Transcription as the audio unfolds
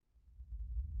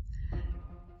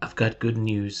I've got good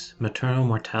news. Maternal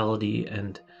mortality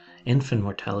and infant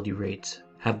mortality rates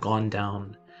have gone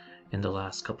down in the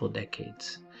last couple of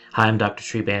decades. Hi, I'm Dr.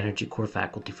 Sri Banerjee, core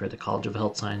faculty for the College of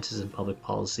Health Sciences and Public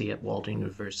Policy at Walden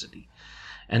University.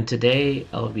 And today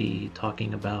I'll be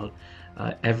talking about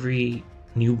every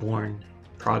newborn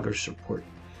progress report.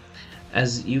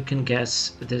 As you can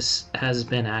guess, this has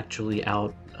been actually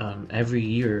out every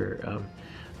year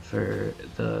for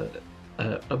the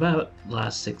about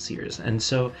last 6 years. And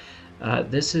so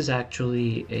this is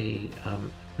actually a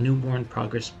newborn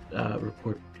progress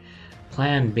report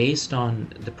plan based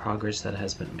on the progress that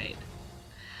has been made.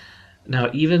 Now,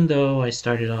 even though I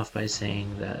started off by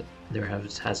saying that there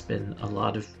has been a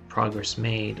lot of progress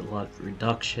made, a lot of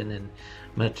reduction in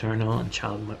maternal and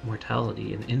child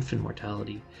mortality and infant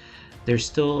mortality, there's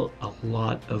still a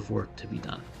lot of work to be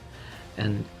done.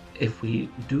 And if we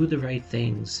do the right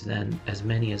things, then as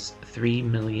many as 3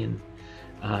 million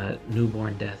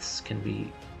newborn deaths can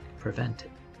be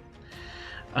prevented.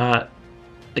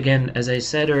 Again, as I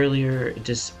said earlier,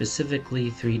 just specifically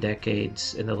 3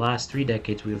 decades, in the last 3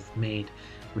 decades, we've made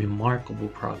remarkable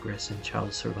progress in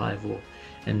child survival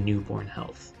and newborn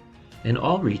health in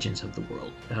all regions of the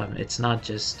world. It's not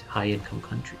just high-income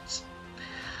countries.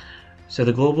 So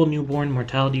the global newborn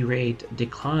mortality rate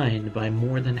declined by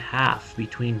more than half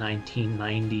between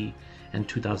 1990 and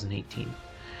 2018.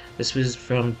 This was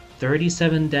from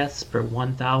 37 deaths per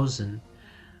 1,000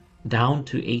 down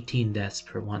to 18 deaths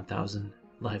per 1,000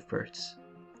 live births.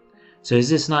 So is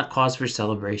this not cause for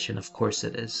celebration? Of course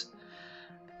it is.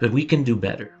 But we can do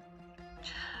better.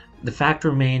 The fact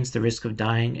remains the risk of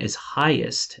dying is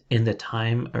highest in the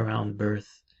time around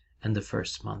birth and the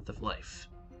first month of life.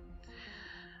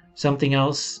 Something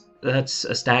else that's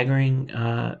a staggering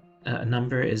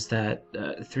number is that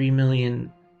 3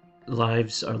 million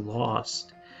lives are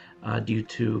lost due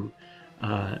to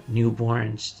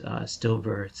newborns,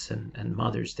 stillbirths, and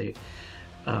mothers.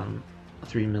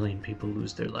 3 million people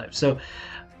lose their lives. So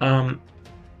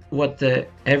what the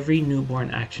Every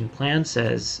Newborn Action Plan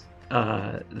says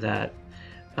that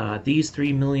these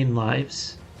 3 million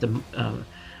lives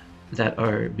that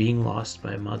are being lost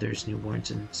by mothers,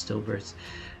 newborns, and stillbirths,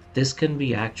 this can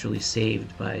be actually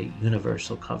saved by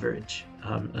universal coverage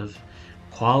of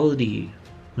quality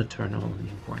maternal and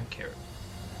newborn care.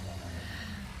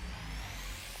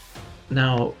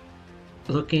 Now,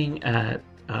 looking at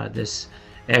this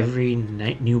Every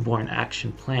Newborn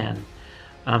Action Plan,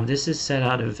 this is set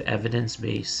out of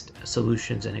evidence-based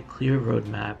solutions and a clear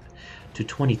roadmap to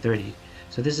 2030.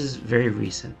 So this is very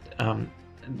recent.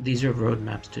 These are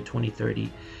roadmaps to 2030.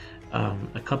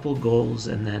 A couple goals,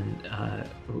 and then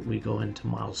we go into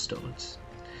milestones.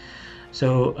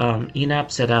 So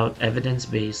ENAP set out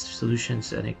evidence-based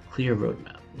solutions and a clear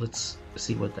roadmap. Let's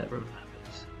see what that roadmap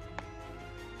is.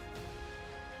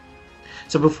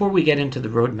 So before we get into the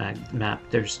roadmap,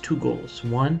 there's 2 goals.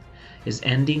 One is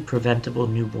ending preventable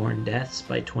newborn deaths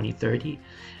by 2030,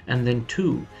 and then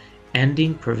 2,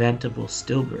 ending preventable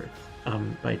stillbirth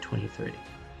by 2030.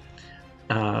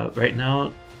 Right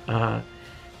now,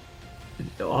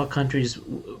 all countries,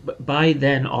 by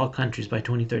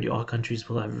 2030, all countries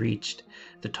will have reached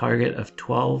the target of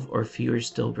 12 or fewer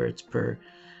stillbirths per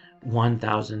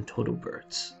 1,000 total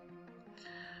births,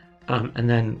 and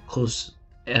then close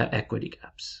equity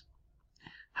gaps.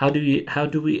 How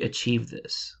do we achieve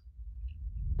this?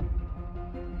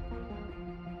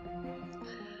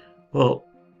 Well,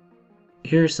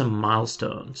 here are some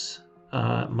milestones.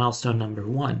 Milestone number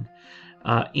 1,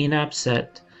 ENAP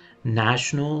set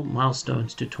national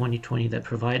milestones to 2020 that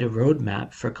provide a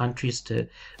roadmap for countries to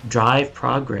drive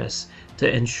progress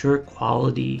to ensure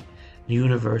quality,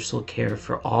 universal care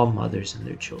for all mothers and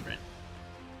their children.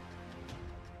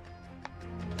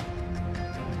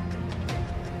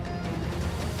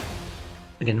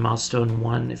 Again, milestone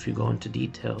 1, if you go into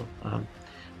detail, I'm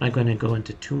not going to go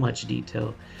into too much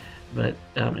detail, but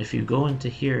if you go into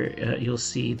here, you'll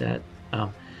see that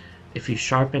if you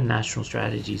sharpen national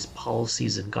strategies,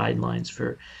 policies, and guidelines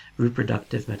for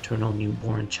reproductive, maternal,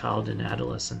 newborn, child, and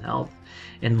adolescent health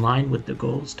in line with the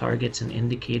goals, targets, and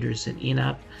indicators in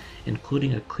ENAP,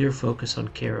 including a clear focus on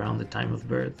care around the time of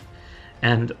birth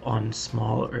and on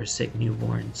small or sick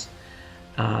newborns,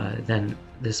 then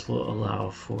this will allow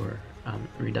for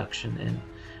reduction in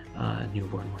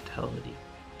newborn mortality.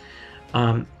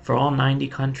 For all 90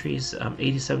 countries,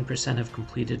 87% have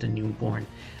completed a newborn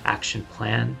action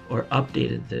plan or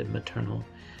updated the maternal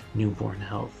newborn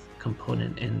health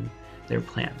component in their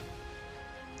plan.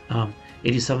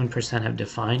 87% have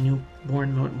defined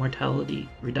newborn mortality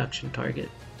reduction target,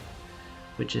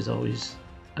 which is always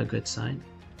a good sign.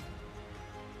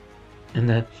 In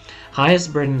the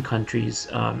highest burden countries,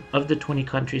 of the 20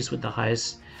 countries with the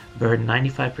highest burden,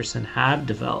 95% have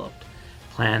developed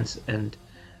plans and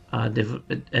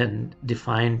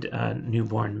defined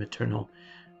newborn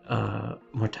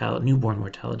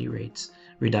mortality rates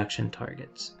reduction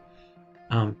targets.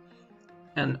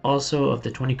 And also, of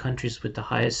the 20 countries with the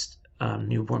highest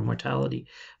newborn mortality,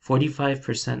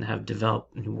 45% have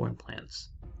developed newborn plans.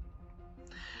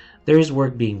 There is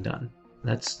work being done.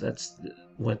 That's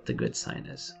what the good sign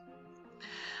is.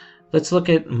 Let's look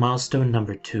at milestone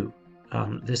number 2.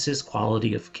 This is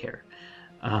quality of care.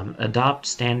 Adopt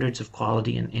standards of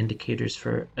quality and indicators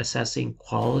for assessing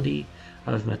quality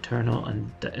of maternal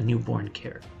and newborn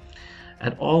care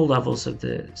at all levels of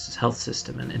the health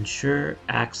system, and ensure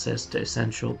access to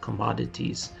essential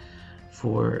commodities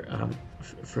for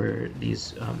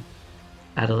these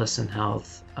adolescent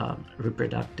health,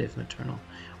 reproductive, maternal,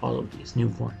 all of these,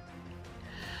 newborn.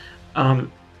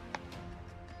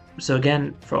 So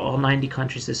again, for all 90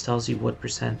 countries, this tells you what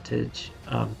percentage,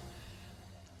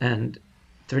 and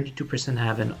 32%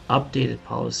 have an updated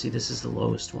policy. This is the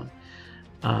lowest one,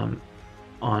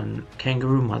 on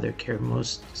kangaroo mother care,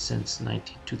 most since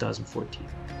 2014.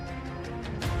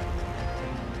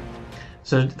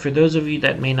 So for those of you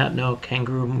that may not know,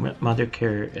 kangaroo mother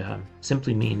care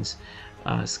simply means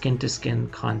skin-to-skin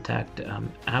contact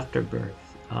after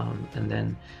birth, and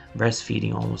then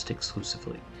breastfeeding almost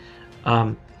exclusively.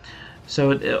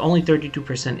 So only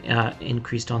 32%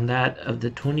 increased on that. Of the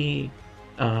 20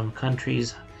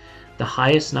 countries, the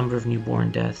highest number of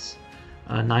newborn deaths,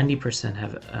 90%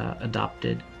 have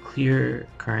adopted clear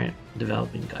current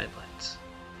developing guidelines.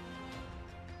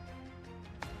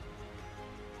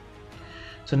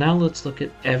 So now let's look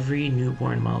at every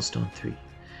newborn milestone 3.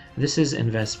 This is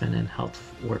investment in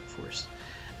health workforce.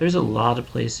 There's a lot of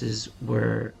places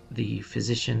where the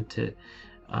physician to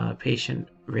patient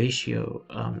ratio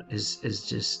is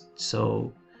just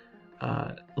so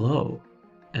low,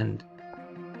 and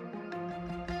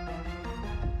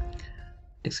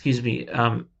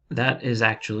that is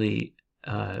actually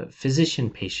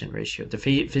physician-patient ratio. The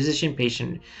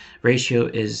physician-patient ratio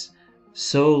is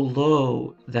so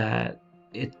low that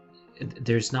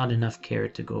there's not enough care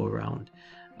to go around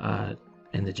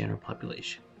in the general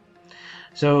population.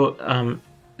 So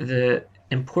the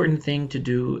important thing to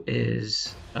do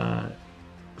is,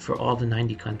 for all the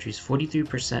 90 countries,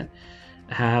 43%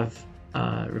 have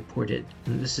reported,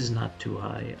 and this is not too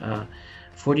high,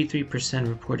 43%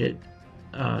 reported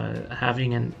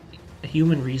having a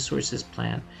human resources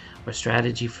plan or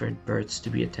strategy for births to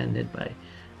be attended by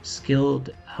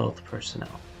skilled health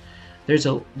personnel. There's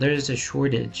a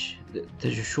shortage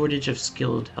of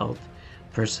skilled health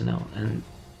personnel, and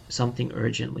something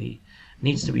urgently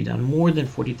needs to be done. More than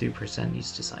 43%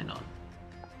 needs to sign on.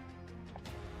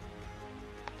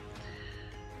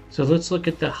 So let's look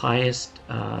at the highest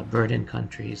burden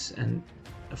countries, and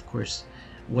of course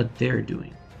what they're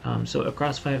doing. So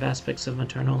across 5 aspects of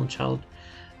maternal and child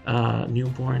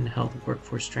newborn health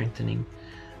workforce strengthening,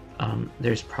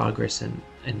 there's progress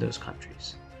in those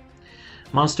countries.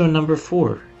 Milestone number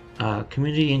 4,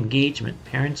 community engagement,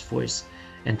 parents' voice,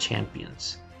 and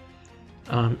champions.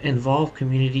 Involve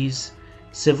communities,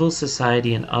 civil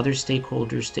society, and other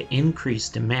stakeholders to increase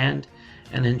demand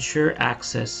and ensure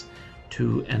access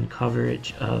to and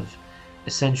coverage of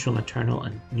essential maternal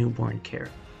and newborn care.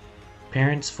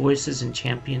 Parents' voices and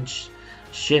champions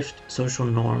shift social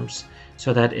norms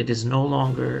so that it is no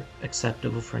longer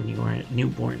acceptable for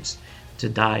newborns to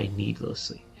die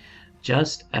needlessly,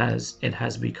 just as it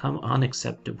has become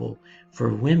unacceptable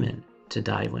for women to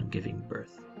die when giving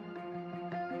birth.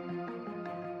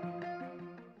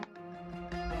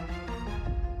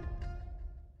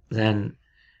 Then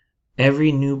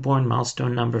every newborn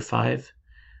milestone number 5,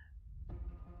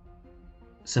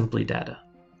 simply data.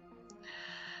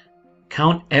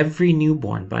 Count every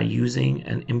newborn by using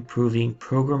and improving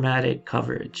programmatic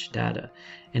coverage data,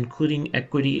 including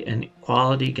equity and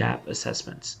quality gap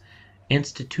assessments.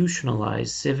 Institutionalize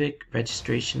civic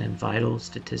registration and vital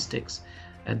statistics.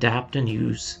 Adapt and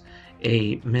use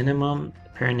a minimum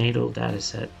perinatal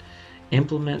dataset.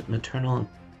 Implement maternal and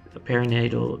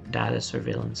perinatal data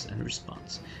surveillance and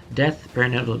response.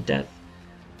 Perinatal death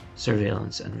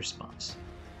surveillance and response.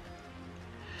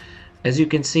 As you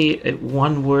can see,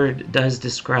 one word does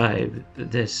describe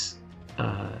this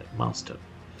milestone.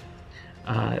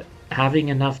 Having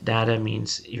enough data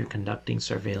means you're conducting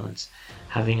surveillance.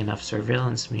 Having enough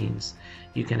surveillance means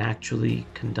you can actually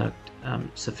conduct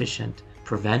sufficient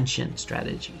prevention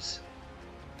strategies.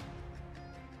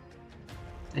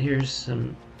 Here's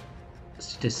some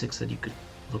statistics that you could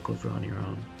look over on your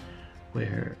own,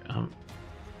 where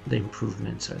the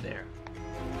improvements are there.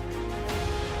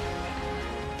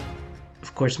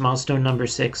 course, milestone number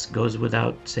 6 goes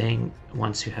without saying.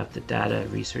 Once you have the data,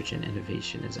 research and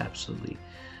innovation is absolutely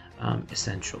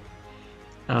essential.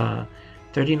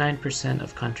 39%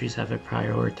 of countries have a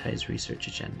prioritized research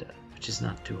agenda, which is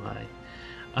not too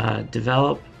high.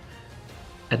 Develop,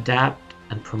 adapt,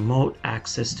 and promote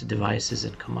access to devices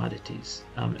and commodities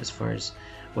as far as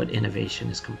what innovation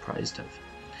is comprised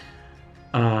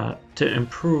of. To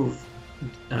improve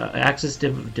access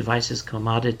to devices,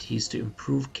 commodities to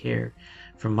improve care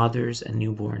for mothers and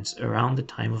newborns around the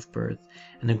time of birth,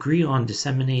 and agree on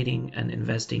disseminating and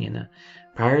investing in a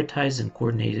prioritized and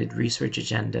coordinated research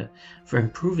agenda for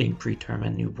improving preterm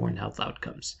and newborn health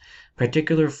outcomes.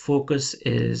 Particular focus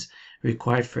is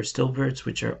required for stillbirths,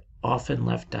 which are often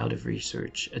left out of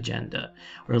research agenda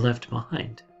or left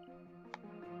behind.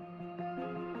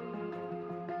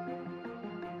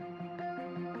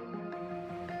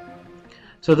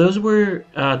 So those were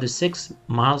the 6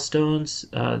 milestones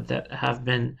that have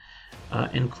been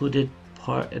included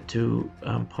part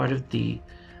of the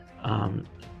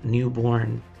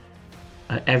newborn,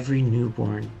 every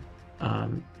newborn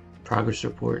progress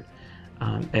report,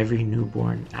 every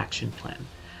newborn action plan.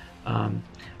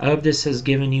 I hope this has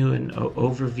given you an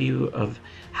overview of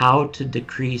how to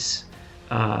decrease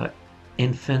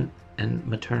infant and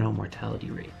maternal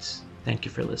mortality rates. Thank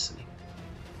you for listening.